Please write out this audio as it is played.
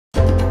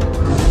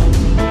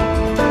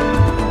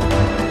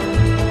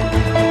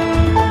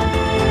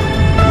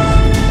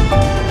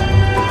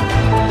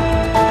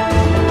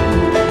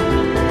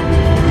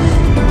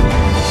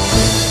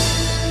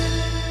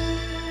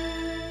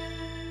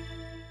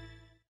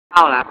เข้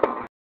าแล้ว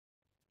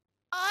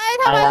เอ้ย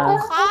ทำไมกู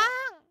ค้าง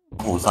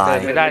โอ้ทราย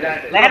ไม่ได้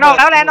แลนออกแ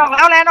ล้ว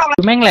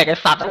แม่งแหลกไอ้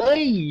สัตว์เอ้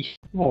ย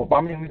โอ้ปั๊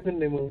มยังไม่ขึ้น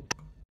เลยมึง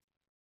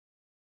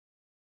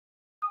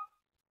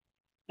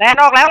แลน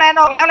ออกแล้ว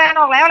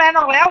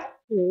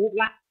โอ้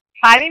ละ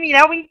สายไม่มีแ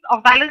ล้ววิ่งออก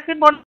สายลึกขึ้น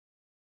บน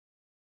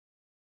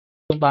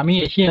บามี่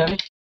ไอ้เชี่ย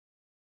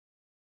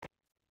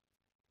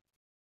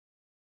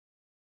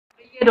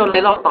โดนเล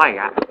ยเราต่อย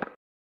อ่ะ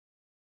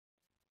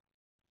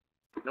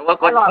นึกว่า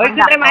กดขึ้น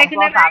ได้ไหม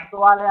3 ตั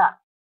วเลยอ่ะ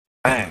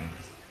แม่ง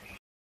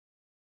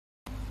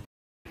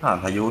ผ่าน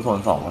พายุโซน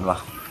2มันวะ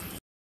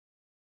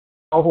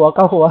เกาหั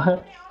ว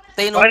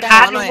ตีนขา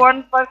อยู่บ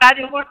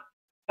น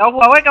เกา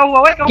หัวไว้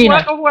บักกี้หน่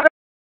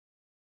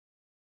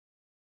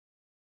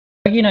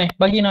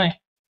อย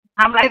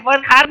ทำไรเฟิร์ส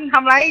คันท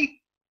ำไร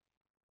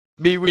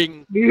บีวิง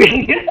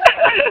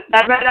ดั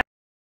นไป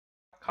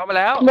เข้ามา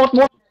แล้วหมด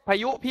พา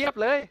ยุเพียบ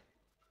เลย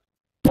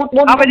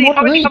เข้าไปดิไห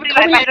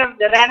ลไปเ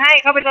ดี๋ยวแลนให้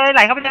เข้าไปเลยไห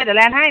ลเข้าไปเลยเดี๋ยวแ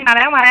ลนให้มาแ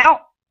ล้ว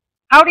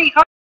เข้าดิเข้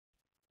า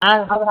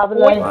เข้าไป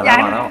เลย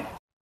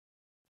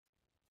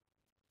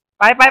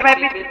ไป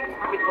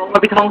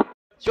ปิดทอง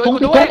ช่วยกู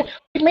ด้วย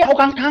ไม่เอา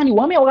กลางทางอยู่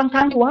วะไ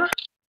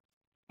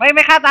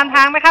ม่ฆ่าตามท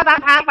างไป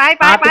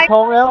ปิดท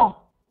องเร็ว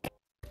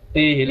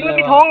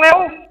ปิดทองเร็ว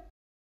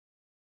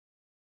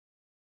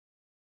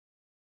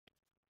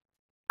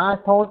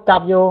ทองจั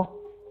บอยู่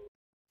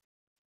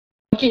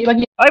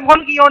เฮ้ยพ้น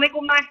กิโยในก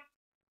ลุ่มหน่อย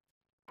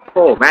โ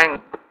อ้แม่ง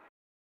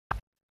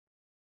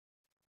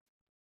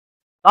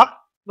ล็อก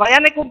รอยั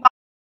นในกลุ่ม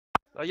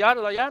รอยัน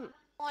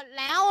หมด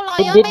แล้วรอ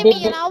ยันไม่มี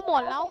แล้วหม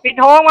ดแล้วปิด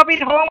ทองมาปิด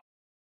ทอง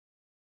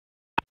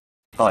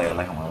ต่อยอะไ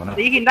รของมันนะ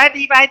ตีหินได้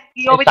ตีไป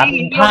กิโยไปตี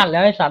หินพลาดแล้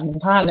วไอ้สัตว์มึง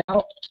พลาดแล้ว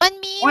มัน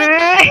มี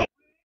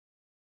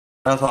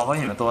เราสองก็เ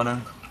ห็นมาตัวนึง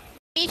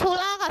มีชู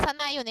ล่ากับส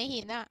นายอยู่ในหิ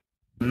นอ่ะ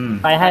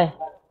ไปให้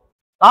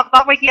ล็อก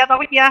ไปเคลีย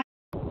ร์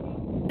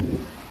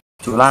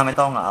ชูล่าไม่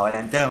ต้องเอาไอแอ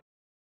นเจอร์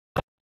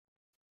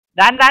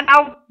ดันเอา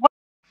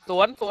ส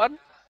วน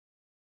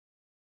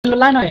รถ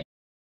ไล่หน่อย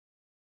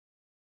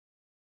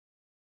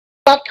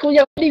ตัดคุยอ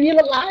ย่าดีวิ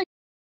รถไล่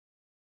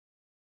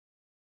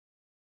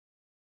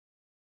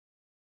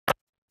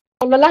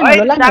ด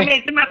าเมจ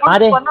ขึ้นมามา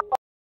ดิ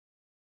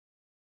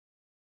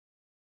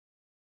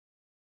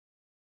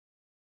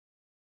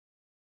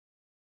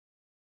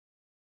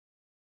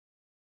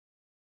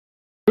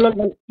รถ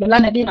ไล่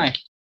ไหนดีหน่อย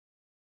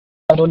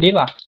เราโดนดิฟ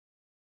อ่ะ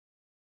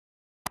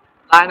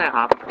ไล่หน่อยค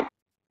รับ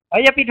เฮ้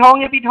ยอย่าปิดทอง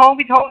เข้าหิ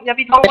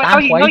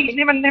นใ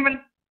ห้มัน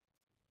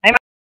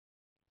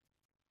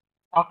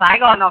ออกซ้าย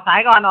ก่อน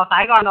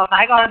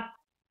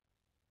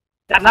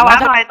จับนวัด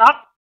หน่อยต๊อก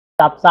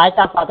จับซ้าย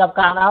จับขวาจับก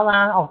ลางแล้วมา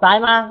ออกซ้าย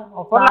มาอ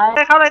อกซ้าย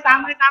เข้าเลยตาม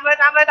ไป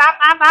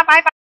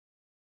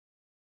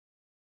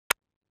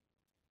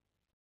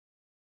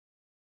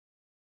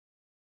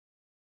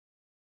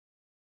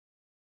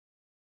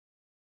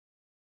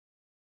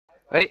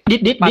เฮ้ย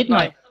ดิดห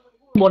น่อย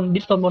บนดิ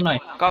ดโซนบนหน่อย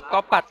ก็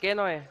ปัดแก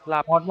หน่อยหลั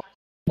บห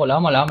มดแล้ว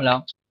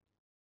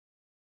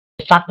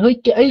ตัดเฮ้ย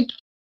แ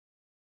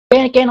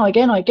กหน่อยแ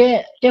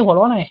กหัว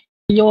ร้อนหน่อย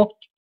โย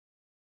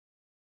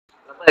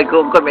เปิดก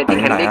ลุ่มกดเมทิก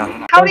แฮนดิ้ง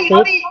เข้าดิ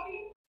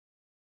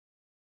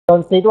โด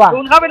นซีดว่ะ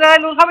ลุนเข้าไปเลย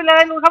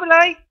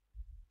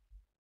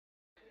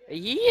ไอ้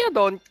เหี้ยโ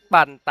ดน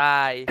ปั่นตา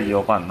ยโย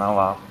ปั่นหน้า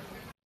วา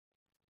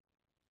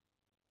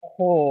โอ้โห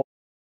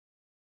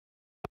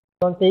โ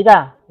ดนซีดอ่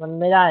ะมัน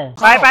ไม่ได้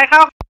ไปเข้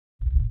า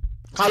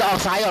แล้วออก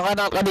ซ้ายออก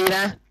ก็ดีน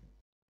ะ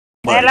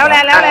แล้ว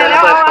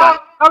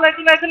เข้าเลย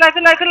ขึ้นเลยเข้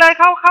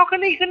าขึ้น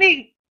อีก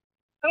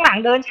ข้างหลัง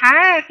เดินช้า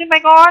ขึ้นไป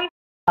ก่อน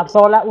จับโซ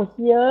นแล้วอุ้ย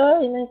เอ้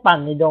ยไม่ปั่น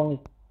ในดง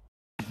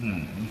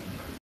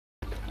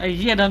ไอ้เ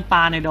หี้ยเดินปล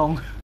าในดง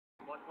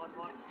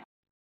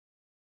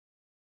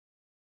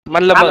มั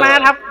นระเบิด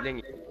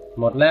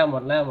หมดแล้ว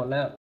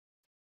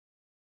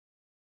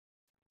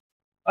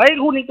เฮ้ย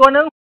คุณอีกตัว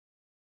นึง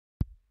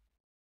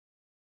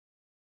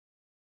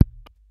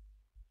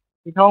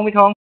ปิดทองเ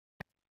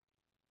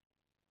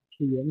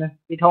ขียนนะ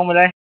ปิดทองไปเ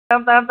ลยเติ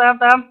ม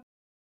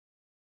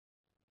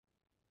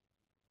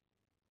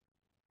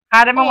ฆ่า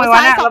ได้บ้างไหมวะ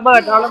เนี่ยระเบิ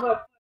ดเอาระเบิด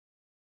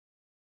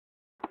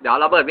เดี๋ยว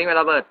ระเบิดวิ่งไป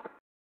ระเบิด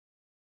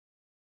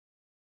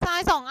ทราย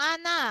2 อัน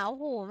น่ะโอ้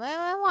โหไม่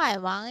ไหว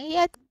วังเฮี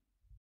ย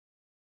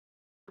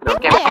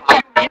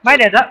ไม่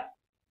เ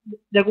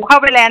ดี๋ยวกูเข้า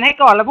ไปแลนให้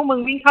ก่อนแล้วพวกมึง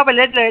วิ่งเข้าไปเ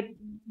ลย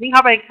วิ่งเข้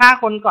าไปฆ่า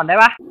คนก่อนได้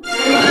ปะ